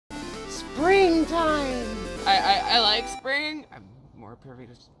springtime. I like spring. I'm more privy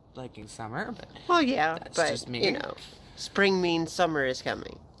to liking summer, but well, yeah, that's but just me. you know, spring means summer is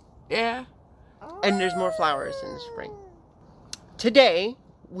coming. Yeah. And there's more flowers in the spring. Today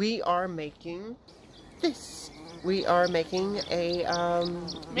we are making this. We are making a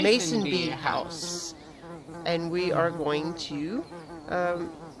mason bee house, and we are going to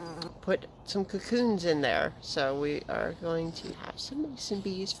put some cocoons in there. So we are going to have some mason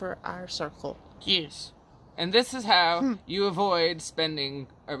bees for our circle. Yes. And this is how you avoid spending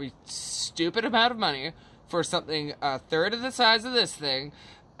a stupid amount of money for something a third of the size of this thing,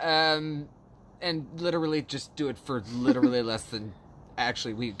 and literally just do it for literally less than.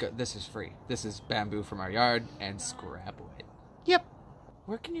 Actually, this is free. This is bamboo from our yard and scrap wood. Yep.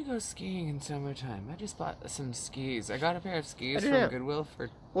 Where can you go skiing in summertime? I just bought some skis. I got a pair of skis from Goodwill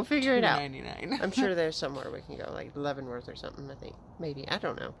for we'll figure it out. $2.99. I'm sure there's somewhere we can go, like Leavenworth or something, I think. Maybe. I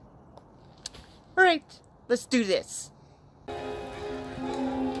don't know. All right. Let's do this.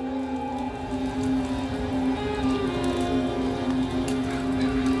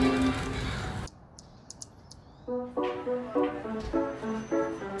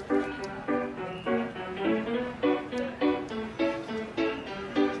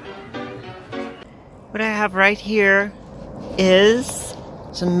 What I have right here is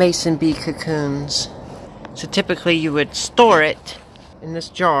some mason bee cocoons. So typically you would store it in this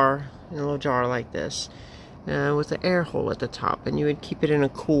jar, in a little jar like this, with an air hole at the top, and you would keep it in a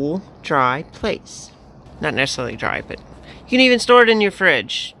cool, dry place. Not necessarily dry, but you can even store it in your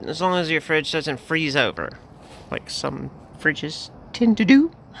fridge, as long as your fridge doesn't freeze over, like some fridges tend to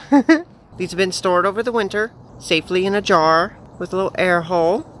do. These have been stored over the winter, safely in a jar with a little air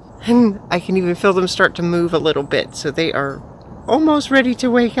hole. And I can even feel them start to move a little bit, so they are almost ready to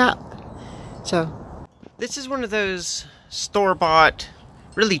wake up. So, this is one of those store-bought,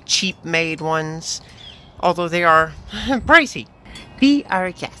 really cheap-made ones, although they are pricey. Be our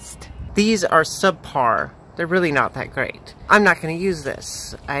guest. These are subpar. They're really not that great. I'm not going to use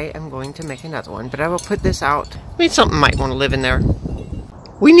this. I am going to make another one, but I will put this out. I mean, something might want to live in there.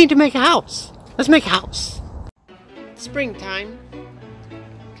 We need to make a house. Let's make a house. Springtime.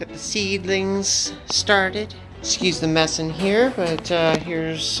 Got the seedlings started. Excuse the mess in here, but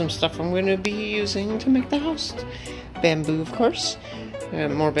here's some stuff I'm going to be using to make the house. Bamboo, of course.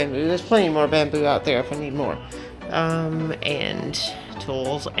 More bamboo. There's plenty more bamboo out there if I need more. And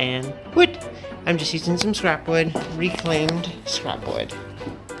tools and wood. I'm just using some scrap wood, reclaimed scrap wood.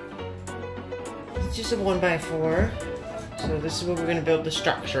 It's just a 1x4. So this is what we're going to build the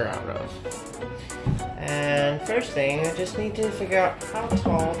structure out of. And first thing, I just need to figure out how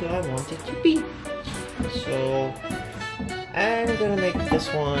tall do I want it to be. So I'm going to make this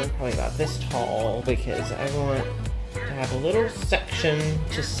one probably about this tall because I want to have a little section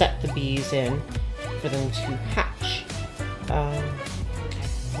to set the bees in for them to hatch.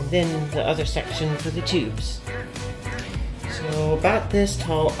 And then the other section for the tubes. So about this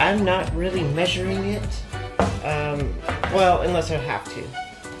tall. I'm not really measuring it. Well, unless I have to.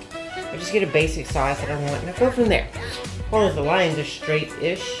 I just get a basic size that I want, and I go from there. As long as the lines are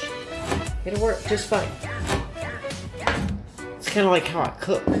straight-ish, it'll work just fine. It's kind of like how I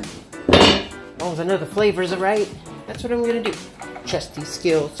cook. As long as I know the flavors are right, that's what I'm going to do. Trusty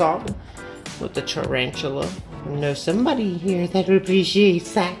skill saw with the tarantula. I know somebody here that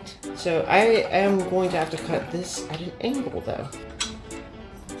appreciates that. So I am going to have to cut this at an angle, though.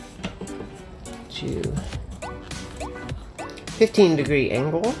 To 15-degree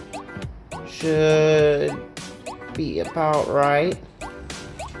angle. Should be about right.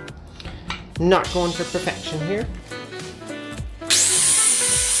 Not going for perfection here.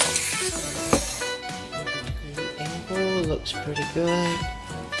 Angle looks pretty good.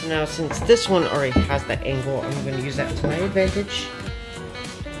 So now since this one already has that angle, I'm going to use that to my advantage.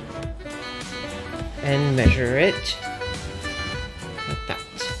 And measure it like that.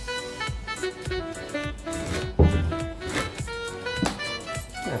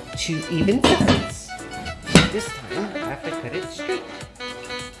 Two even sides. This time I have to cut it straight.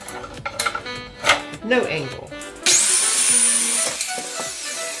 No angle.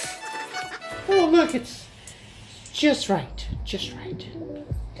 Oh look, it's just right. Just right.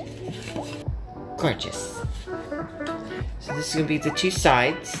 Gorgeous. So this is going to be the two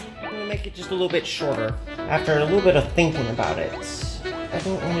sides. I'm going to make it just a little bit shorter. After a little bit of thinking about it, I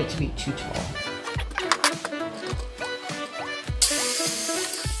don't want it to be too tall.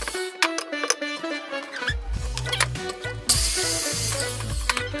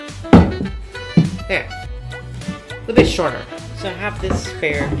 There. A little bit shorter. So I have this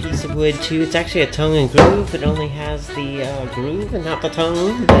spare piece of wood too. It's actually a tongue and groove. It only has the groove and not the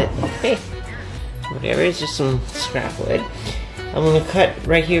tongue, but hey, whatever. It's just some scrap wood. I'm gonna cut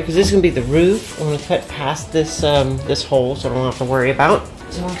right here because this is gonna be the roof. I'm gonna cut past this this hole, so I don't have to worry about.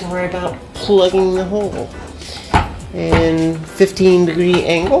 Plugging the hole. And 15-degree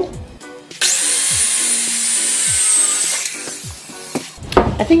angle.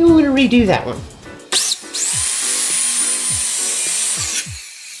 I think I'm gonna redo that one.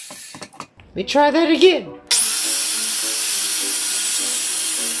 Let me try that again.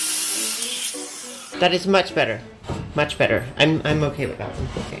 That is much better. Much better. I'm okay with that one.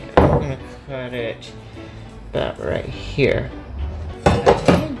 Okay, I'm gonna cut it about right here.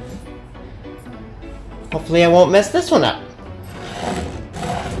 Hopefully I won't mess this one up.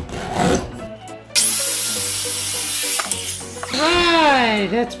 Right,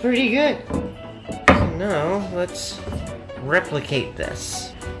 that's pretty good. So now let's replicate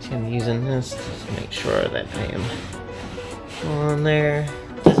this. I'm using this to make sure that I am on there.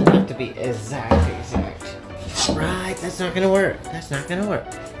 Doesn't have to be exact. Right, that's not gonna work. That's not gonna work.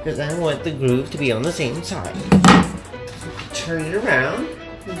 Because I want the groove to be on the same side. Turn it around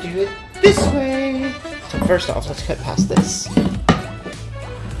and do it this way. So first off, let's cut past this.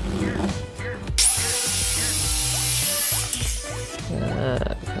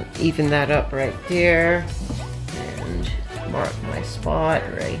 Even that up right there. And mark my spot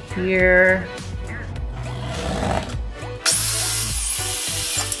right here.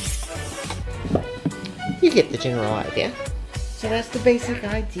 You get the general idea. So that's the basic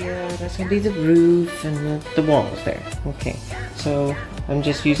idea. That's gonna be the roof and the walls there. Okay, so I'm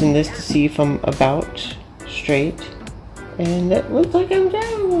just using this to see if I'm about straight. And that looks like I'm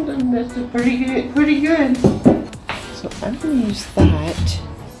down. And that's pretty good. So I'm gonna use that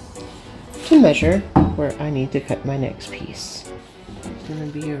to measure where I need to cut my next piece. It's gonna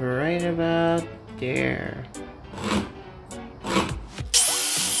be right about there.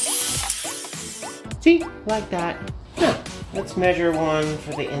 See, like that. Now, let's measure one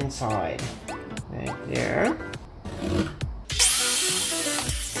for the inside. Right there.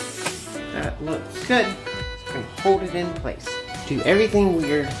 That looks good. So I'm gonna hold it in place. Do everything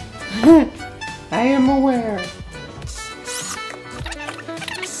weird. I am aware.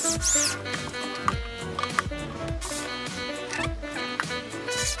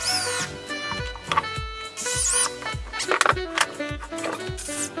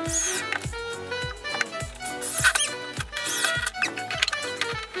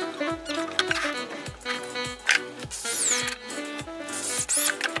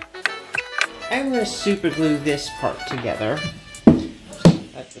 I'm going to super glue this part together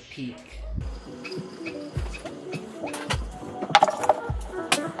at the peak.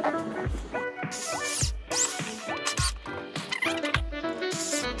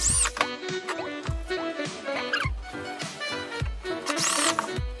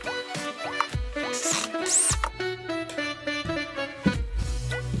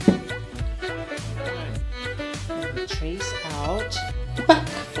 Trace out the back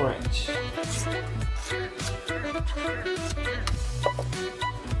for it.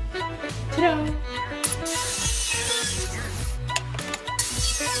 Ta-da!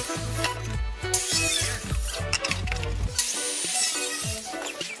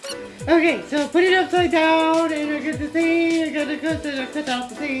 Okay, so put it upside down, and I got the thing. I gotta cut out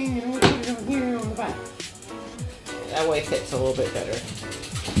the thing, and we'll put it over here on the back. That way it fits a little bit better.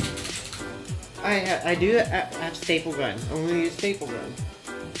 I do have staple gun. I'm gonna use staple gun.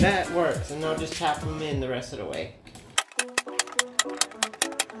 That works, and I'll just tap them in the rest of the way.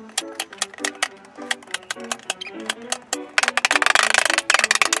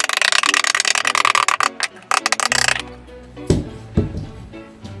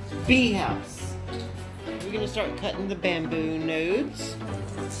 Bee house. We're gonna start cutting the bamboo nodes.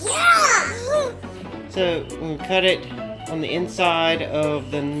 Yeah! So we'll cut it on the inside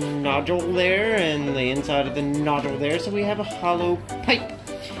of the nodule there and the inside of the nodule there, so we have a hollow pipe.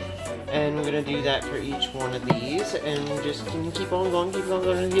 And we're gonna do that for each one of these, and just keep on going, keep on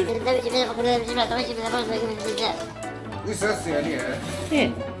going.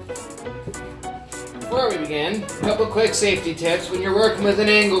 Yeah. Before we begin, a couple quick safety tips when you're working with an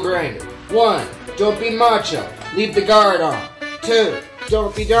angle grinder. 1. Don't be macho. Leave the guard on. 2.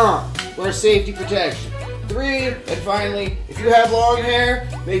 Don't be dumb. Wear safety protection. 3. And finally, if you have long hair,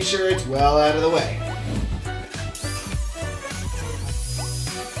 make sure it's well out of the way.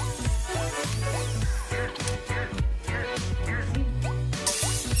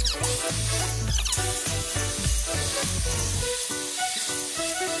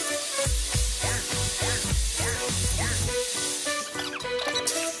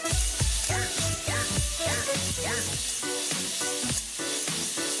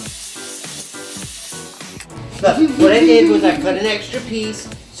 But what I did was I cut an extra piece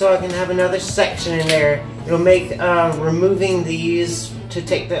so I can have another section in there. It'll make removing these to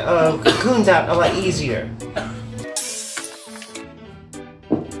take the cocoons out a lot easier.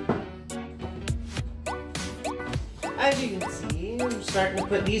 As you can see, I'm starting to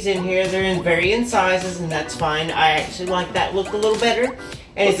put these in here. They're in varying sizes, and that's fine. I actually like that look a little better,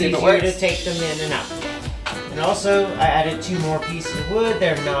 and it's easier to take them in and out. And also, I added 2 more pieces of wood.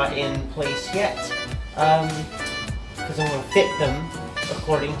 They're not in place yet, because I'm going to fit them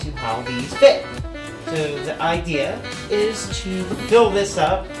according to how these fit. So the idea is to fill this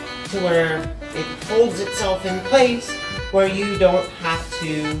up to where it holds itself in place, where you don't have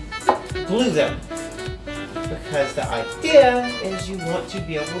to glue them. Because the idea is you want to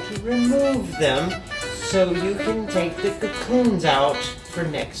be able to remove them so you can take the cocoons out for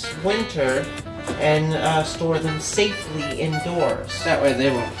next winter and store them safely indoors. That way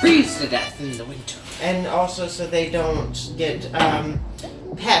they won't freeze to death in the winter. And also so they don't get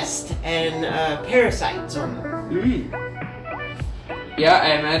pests and parasites on them. Yeah,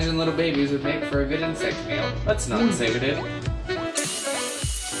 I imagine little babies would make for a good insect meal. Let's not say we did.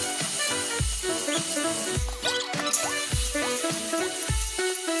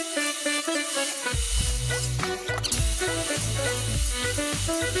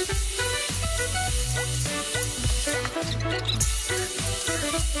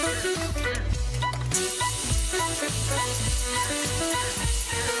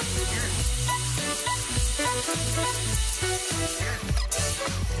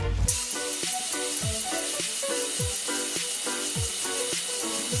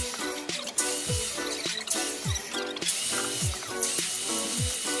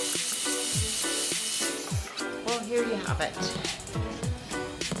 Well, here you have it.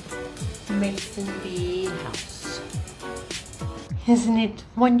 Mason Bee house. Isn't it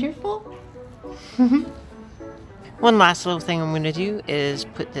wonderful? One last little thing I'm going to do is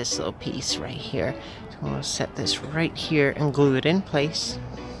put this little piece right here. So I'm going to set this right here and glue it in place.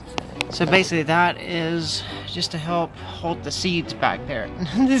 So basically that is just to help hold the seeds back there.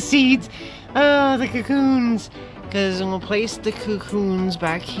 The seeds! Oh, the cocoons! Because I'm going to place the cocoons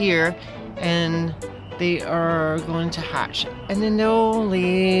back here and they are going to hatch. And then they'll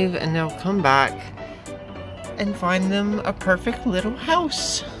leave and they'll come back and find them a perfect little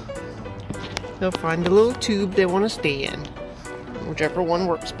house. They'll find a little tube they want to stay in. Whichever one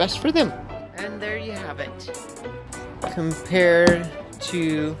works best for them. And there you have it. Compared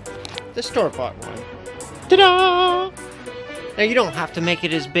to the store-bought one. Ta-da! Now you don't have to make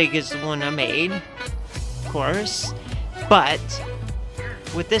it as big as the one I made, of course. But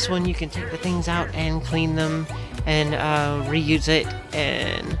with this one you can take the things out and clean them and reuse it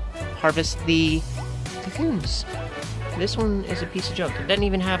and harvest the cocoons. This one is a piece of junk. It doesn't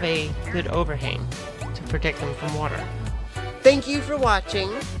even have a good overhang to protect them from water. Thank you for watching.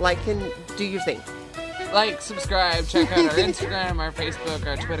 Like and do your thing. Like, subscribe, check out our Instagram, our Facebook,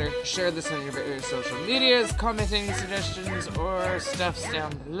 our Twitter. Share this on your various social medias. Comment any suggestions or stuffs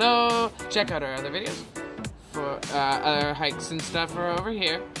down below. Check out our other videos. For other hikes and stuff are over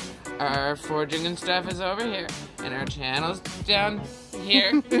here. Our foraging and stuff is over here. And our channel's down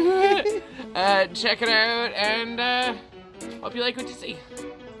here. Check it out and hope you like what you see.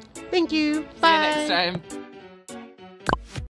 Thank you. See Bye. you next time.